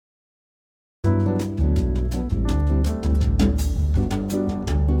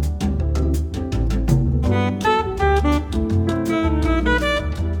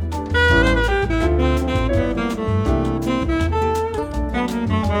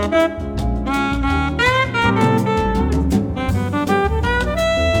今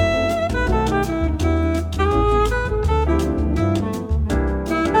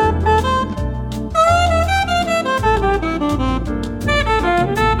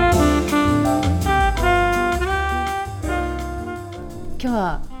日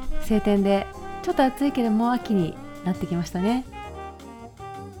は晴天でちょっと暑いけどもう秋になってきましたね。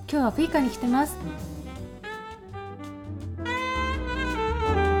今日はフィーカに来てます。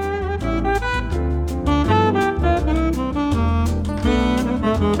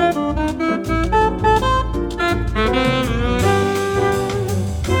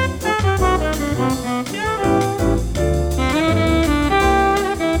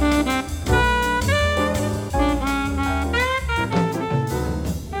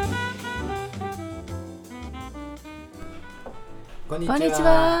こんにち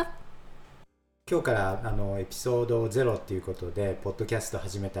は。今日からエピソード0っていうことでポッドキャスト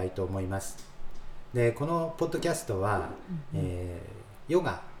始めたいと思います。でこのポッドキャストは、ヨ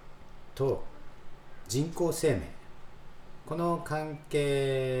ガと人工生命この関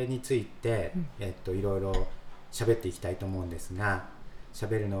係について、いろいろ喋っていきたいと思うんですが、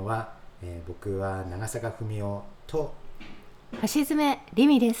喋るのは、僕は長坂文夫と橋爪り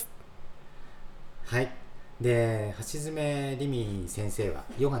みです。はい。で橋爪りみ先生は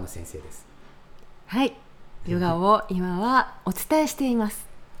ヨガの先生です。はい、ヨガを今はお伝えしています。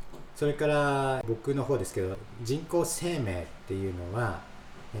それから僕の方ですけど、人工生命っていうのは、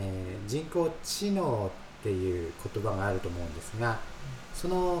人工知能っていう言葉があると思うんですが、そ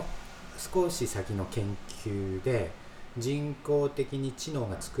の少し先の研究で人工的に知能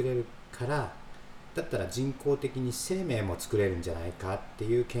が作れるからだったら人工的に生命も作れるんじゃないかって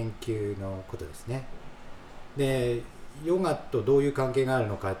いう研究のことですね。でヨガとどういう関係がある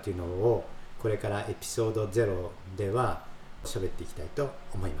のかっていうのをこれからエピソード0では喋っていきたいと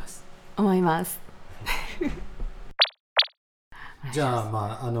思いますじゃ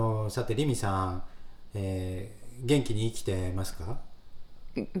あ、さてリミさん、元気に生きてますか？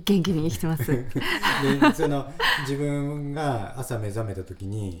元気に生きてますで自分が朝目覚めた時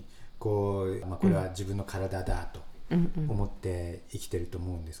にこれは自分の体だと思って生きてると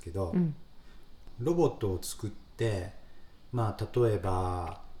思うんですけど、ロボットを作って、例え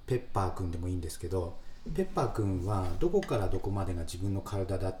ばペッパーくんでもいいんですけど、ペッパーくんはどこからどこまでが自分の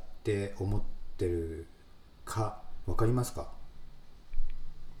体だって思ってるか分かりますか？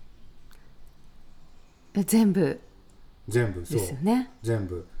全部そうですよね。全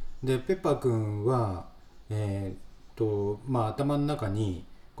部で、ペッパーくんは頭の中に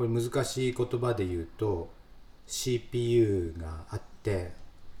これ難しい言葉で言うと CPU があって、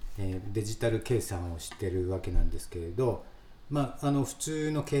デジタル計算をしてるわけなんですけれど、普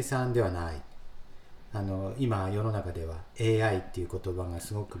通の計算ではない。今世の中では AI っていう言葉が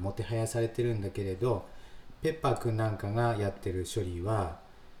すごくもてはやされてるんだけれど、ペッパーくんなんかがやってる処理は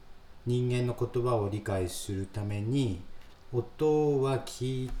人間の言葉を理解するために音は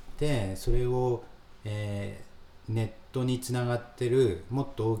聞いて、それを、ネットにつながってるもっ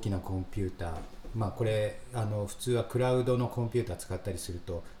と大きなコンピューター、これ普通はクラウドのコンピューター使ったりする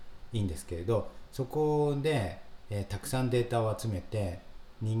といいんですけれど、そこで、たくさんデータを集めて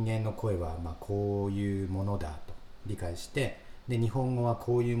人間の声はこういうものだと理解して、で日本語は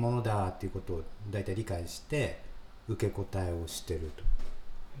こういうものだっていうことを大体理解して受け答えをしてると。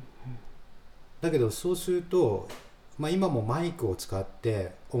だけどそうすると、今もマイクを使っ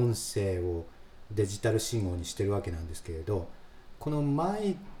て音声をデジタル信号にしてるわけなんですけれど、このマ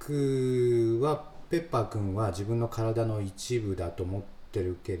イクはペッパーくんは自分の体の一部だと思って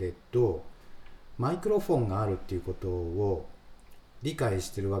るけれど、マイクロフォンがあるっていうことを理解し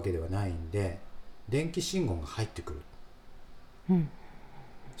てるわけではないんで、電気信号が入ってくる、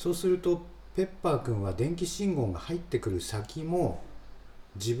そうするとペッパーくんは電気信号が入ってくる先も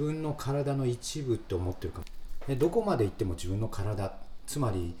自分の体の一部って思ってるかも。でどこまで行っても自分の体、つ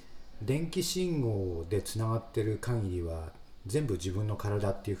まり電気信号でつながってる限りは全部自分の体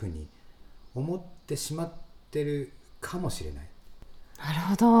っていうふうに思ってしまってるかもしれない。なる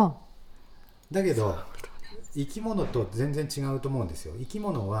ほど。だけど生き物と全然違うと思うんですよ。生き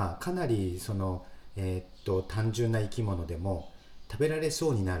物はかなり単純な生き物でも食べられそ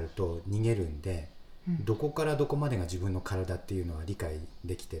うになると逃げるんで、どこからどこまでが自分の体っていうのは理解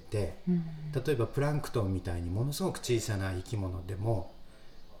できてて、例えばプランクトンみたいにものすごく小さな生き物でも、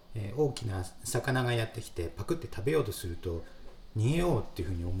大きな魚がやってきてパクって食べようとすると逃げようっていう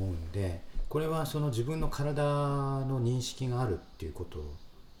ふうに思うんで、これはその自分の体の認識があるっていうこと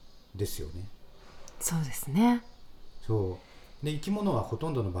ですよね。そうですね。そうで、生き物はほと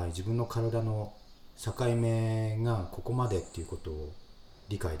んどの場合自分の体の境目がここまでっていうことを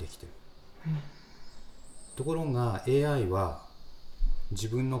理解できてる、ところが AI は自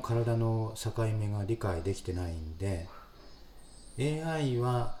分の体の境目が理解できてないんで、 AI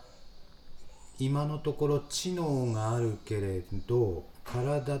は今のところ知能があるけれど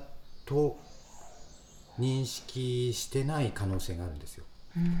体と認識してない可能性があるんですよ。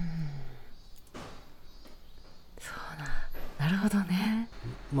そうなるほどね。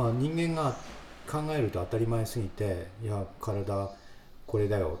まあ人間が考えると当たり前すぎて、いや体これ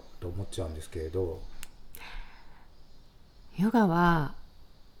だよと思っちゃうんですけれど、ヨガは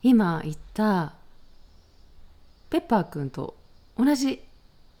今言ったペッパーくんと同じ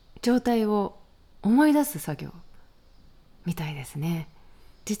状態を思い出す作業みたいですね。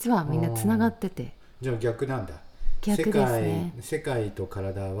実はみんなつながってて。じゃあ逆なんだ。逆ですね。世界と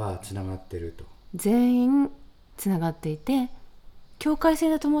体はつながってると。全員つながっていて、境界線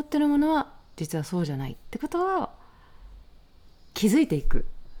だと思ってるものは実はそうじゃないってことは気づいていくっ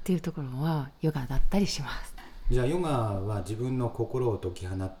ていうところはヨガだったりします。じゃあヨガは自分の心を解き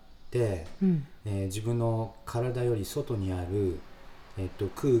放って、自分の体より外にある、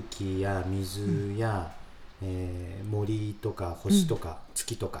空気や水や、森とか星とか、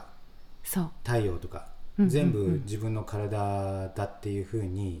月とか太陽とか、全部自分の体だっていうふう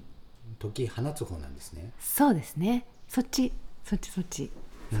に解き放つ方なんですね。そうですね。そっちそう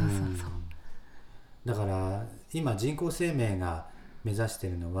だから今人工生命が目指して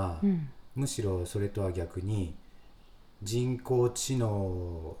いるのは、むしろそれとは逆に人工知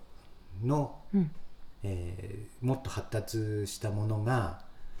能の、もっと発達したものが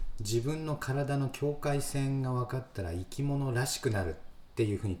自分の体の境界線が分かったら生き物らしくなるって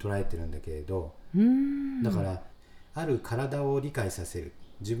いうふうに捉えてるんだけれど、だからある体を理解させる、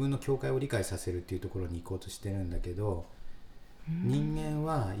自分の境界を理解させるっていうところに行こうとしてるんだけど、人間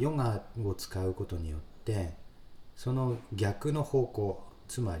はヨガを使うことによってその逆の方向、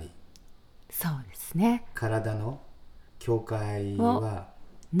つまりそうですね、体の境界は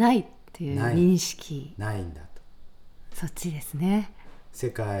ないっていう認識ないんだと、そっちですね。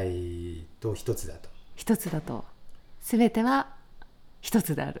世界と一つだと、一つだと全ては一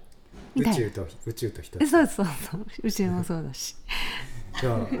つであるみたいな。宇宙と一つ。そう宇宙もそうだし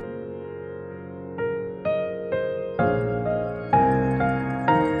そう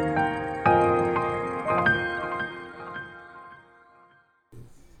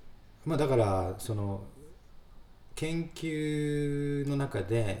まあだからその研究の中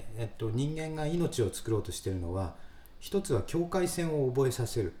で、人間が命を作ろうとしているのは、一つは境界線を覚えさ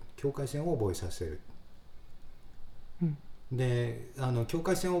せる、で境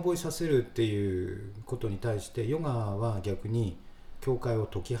界線を覚えさせるっていうことに対してヨガは逆に境界を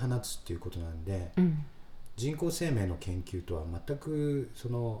解き放つっていうことなんで、人工生命の研究とは全くそ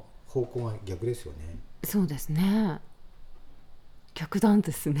の方向が逆ですよね。そうですね、逆なん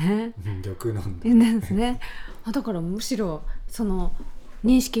ですね。逆なんだですね。だからむしろその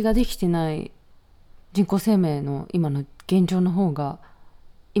認識ができてない人工生命の今の現状の方が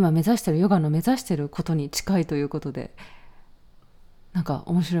今目指してるヨガの目指してることに近いということで、なんか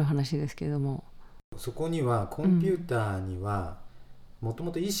面白い話ですけれども、そこにはコンピューターにはもと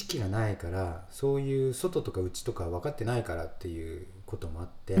もと意識がないから、そういう外とか内とか分かってないからっていうこともあっ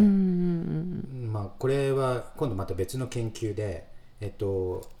て、まあこれは今度また別の研究で、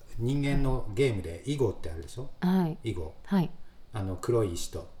人間のゲームで囲碁ってあるでしょ、囲碁、黒い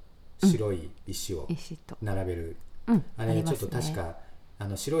石と白い石を並べる、あれちょっと確か、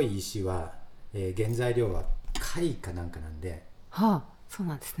白い石は、原材料は貝かなんかなんで、そう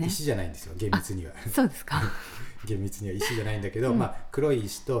なんですね。石じゃないんですよ、厳密には。そうですか。厳密には石じゃないんだけど、黒い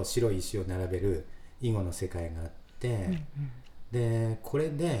石と白い石を並べる囲碁の世界があって、でこれ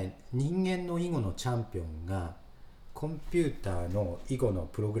で人間の囲碁のチャンピオンがコンピューターの囲碁の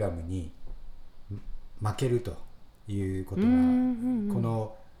プログラムに負けるということが、こ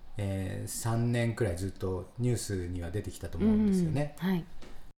の、3年くらいずっとニュースには出てきたと思うんですよね。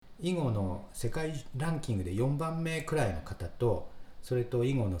囲碁の世界ランキングで4番目くらいの方と、それと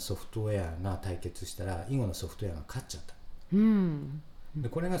囲碁のソフトウェアが対決したら囲碁のソフトウェアが勝っちゃった、で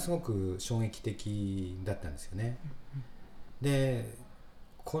これがすごく衝撃的だったんですよね。で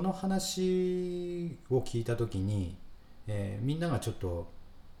この話を聞いた時に、みんながちょっと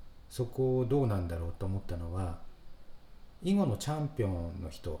そこどうなんだろうと思ったのは、囲碁のチャンピオンの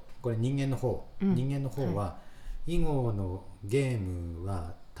人、これ人間の方は、囲碁のゲーム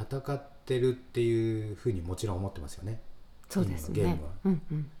は戦ってるっていうふうにもちろん思ってますよね。そうですね。ゲームは、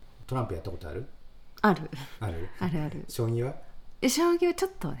トランプやったことある？ある。将棋は？将棋はちょ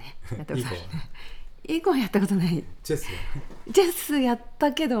っとねやったことある。囲碁はやったことない。チェスやっ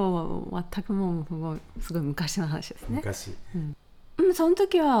たけど全くもうすごい昔の話ですね。昔、その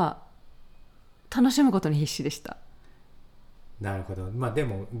時は楽しむことに必死でした。なるほど。まあで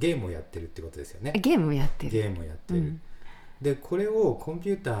もゲームをやってるってことですよね。ゲームをやってる、でこれをコン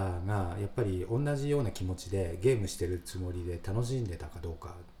ピューターがやっぱり同じような気持ちでゲームしてるつもりで楽しんでたかどう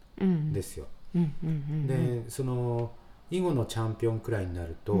かですよ。でその囲碁のチャンピオンくらいにな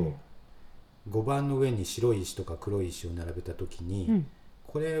ると、5番の上に白い石とか黒い石を並べた時に、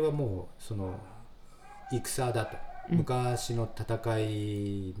これはもうその戦だと、昔の戦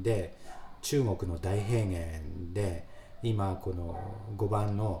いで中国の大平原で今この5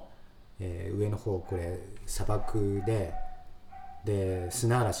番の、上の方これ砂漠で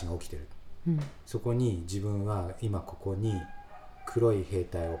砂嵐が起きてる、そこに自分は今ここに黒い兵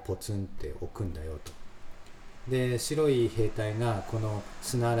隊をポツンって置くんだよと。で白い兵隊がこの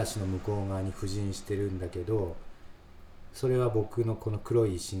砂嵐の向こう側に布陣してるんだけど、それは僕のこの黒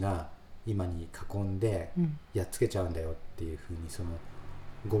い石が今に囲んでやっつけちゃうんだよっていうふうに、その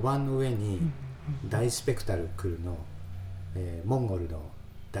5番の上に大スペクタルクルの、モンゴルの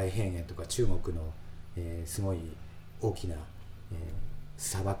大平原とか中国の、すごい大きな、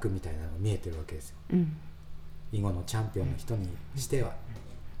砂漠みたいなのが見えてるわけですよ、囲碁のチャンピオンの人にしては。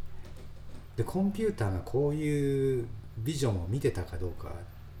でコンピューターがこういうビジョンを見てたかどうか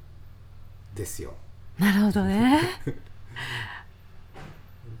ですよ。なるほどね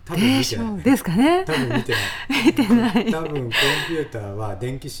多分見てないですかね。多分見てない見てない。多分コンピューターは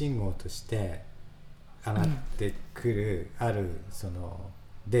電気信号として上がってくる、あるその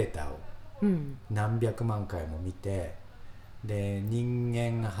データを何百万回も見て、で人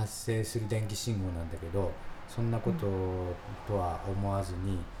間が発生する電気信号なんだけど、そんなこととは思わず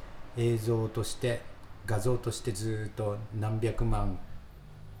に映像として画像としてずっと何百万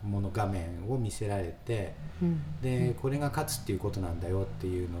もの画面を見せられて、でこれが勝つっていうことなんだよって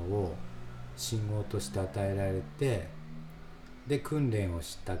いうのを信号として与えられて、で訓練を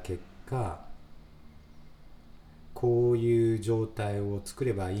した結果こういう状態を作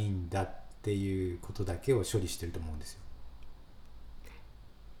ればいいんだっていうことだけを処理してると思うんですよ。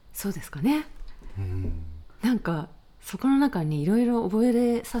そうですかね、なんかそこの中にいろいろ覚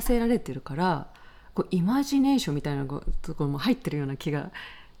えさせられてるから、こうイマジネーションみたいなところも入ってるような気が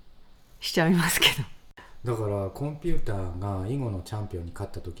しちゃいますけど。だからコンピューターが囲碁のチャンピオンに勝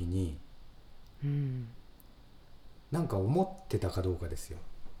った時に、なんか思ってたかどうかですよ。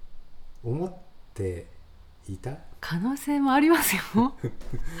思っていた可能性もありますよ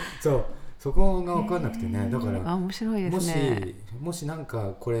そうそこが分かんなくてね、だから面白いですね。もしなん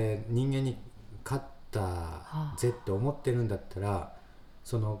かこれ人間に勝ったぜって思ってるんだったら、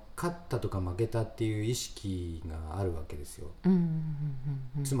その勝ったとか負けたっていう意識があるわけですよ、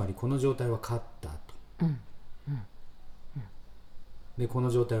つまりこの状態は勝ったと、でこの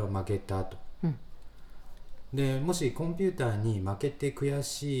状態は負けたと、でもしコンピューターに負けて悔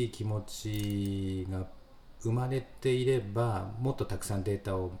しい気持ちが生まれていれば、もっとたくさんデー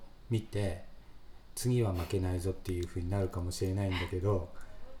タを見て次は負けないぞっていう風になるかもしれないんだけど、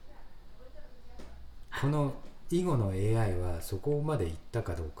この囲碁の AI はそこまでいった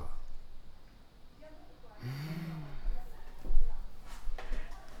かどうか。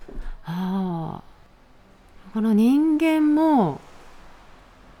この人間も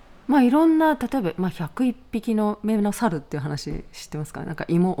いろんな、例えば、101匹の目の猿っていう話知ってますか？なんか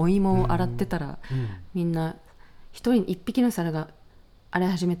お芋を洗ってたら、みんな一匹の猿が洗い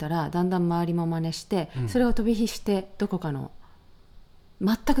始めたらだんだん周りも真似して、それを飛び火してどこかの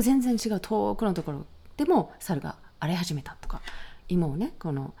全く全然違う遠くのところでも猿が洗い始めたとか、芋をね、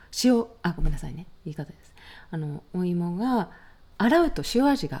このごめんなさいね、言い方です。お芋が洗うと塩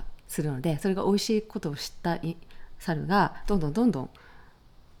味がするので、それが美味しいことを知った猿がどんどん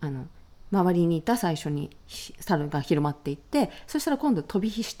周りにいた最初に猿が広まっていって、そしたら今度飛び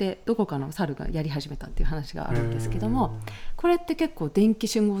火してどこかの猿がやり始めたっていう話があるんですけども、これって結構電気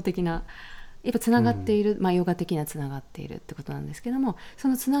信号的な、やっぱつながっている、ヨガ的なつながっているってことなんですけども、そ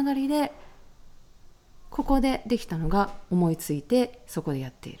のつながりでここでできたのが思いついてそこでや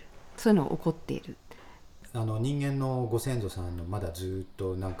っている、そういうのが起こっている。人間のご先祖さんのまだずっ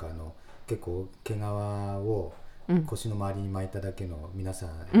となんか結構毛皮を腰の周りに巻いただけの皆さん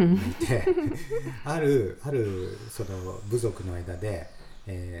いて、あるその部族の間で、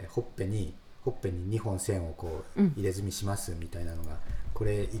ほっぺに2本線をこう入れ墨しますみたいなのが、こ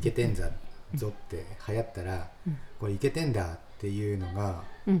れイケてんぞって流行ったら、これイケてんだっていうのが、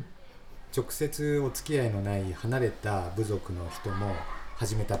直接お付き合いのない離れた部族の人も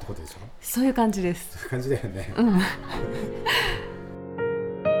始めたってことでしょ？そういう感じです。そういう感じだよね、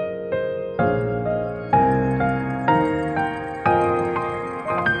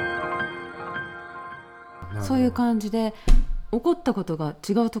そういう感じで、起こったことが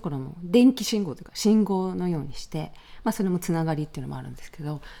違うところも電気信号というか信号のようにして、それもつながりっていうのもあるんですけ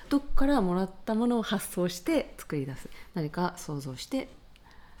ど、どっからもらったものを発想して作り出す、何か想像して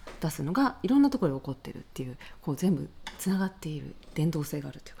出すのがいろんなところで起こってるっていう、こう全部つながっている連動性が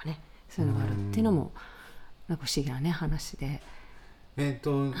あるというかね、そういうのがあるっていうのもなんか不思議なね話で、はい、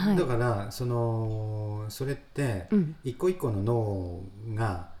だからそれって一個一個の脳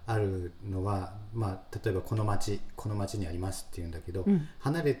があるのは、例えばこの町にありますっていうんだけど、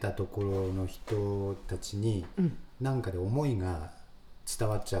離れたところの人たちに何かで思いが伝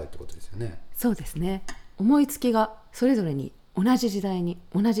わっちゃうってことですよね。そうですね。思いつきがそれぞれに同じ時代に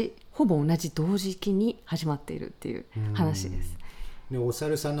ほぼ同じ同時期に始まっているっていう話です。でお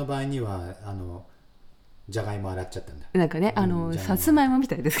猿さんの場合にはじゃがいも洗っちゃったんだ。なんかね、さつまいもみ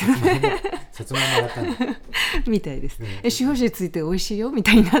たいですけどねさつまいも洗ったんだみたいです。塩味ついて美味しいよみ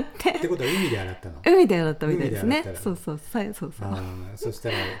たいになってってことは海で洗ったの。海で洗ったみたいですね。そうそした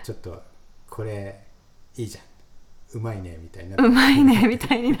らちょっとこれいいじゃん、うまいねみたいに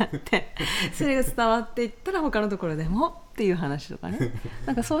なってそれが伝わっていったら他のところでもっていう話とかね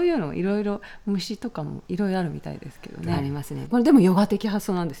なんかそういうのいろいろ、虫とかもいろいろあるみたいですけどね、ありますね。これでもヨガ的発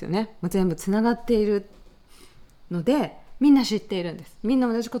想なんですよね。もう全部つながっているのでみんな知っているんです。みんな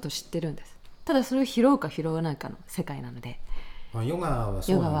同じことを知ってるんです。ただそれを拾うか拾わないかの世界なので、ヨガは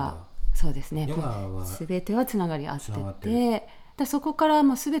そうなんだ。ヨガはそうですね。ヨガは全てはつながり合ってて、でそこから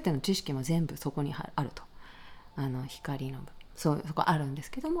もう全ての知識も全部そこにあると、光のそこあるんです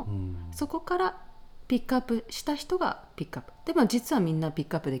けども、そこからピックアップした人がピックアップでも実はみんなピッ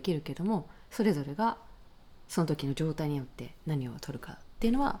クアップできるけども、それぞれがその時の状態によって何を取るかって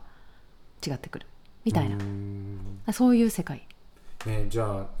いうのは違ってくるみたいな、そういう世界。じゃ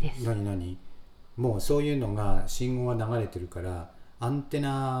あ何もうそういうのが信号が流れてるからアンテ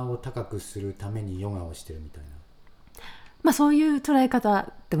ナを高くするためにヨガをしてるみたいな、そういう捉え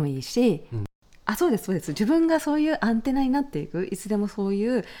方でもいいし、そうです自分がそういうアンテナになっていく、いつでもそう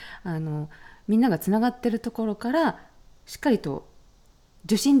いうみんながつながってるところからしっかりと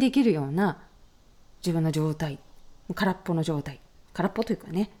受信できるような自分の状態、空っぽの状態、空っぽというか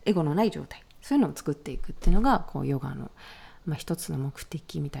ね、エゴのない状態、そういうのを作っていくっていうのがこうヨガの、一つの目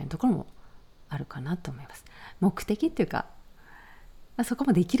的みたいなところもあるかなと思います。目的っていうか、そこ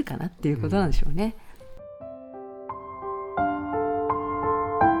もできるかなっていうことなんでしょうね。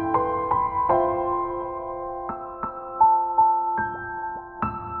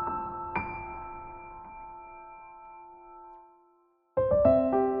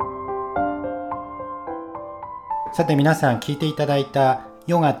さて皆さん、聞いていただいた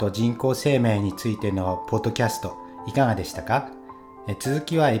ヨガと人工生命についてのポッドキャストいかがでしたか？続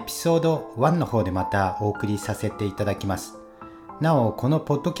きはエピソード1の方でまたお送りさせていただきます。なおこの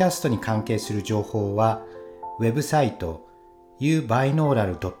ポッドキャストに関係する情報はウェブサイト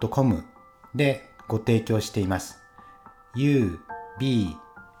ubinaural.com でご提供しています。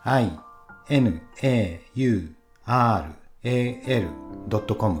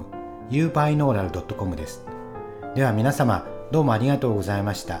 ubinaural.com ubinaural.com です。では皆様どうもありがとうござい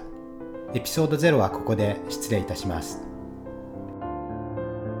ました。エピソード0はここで失礼いたします。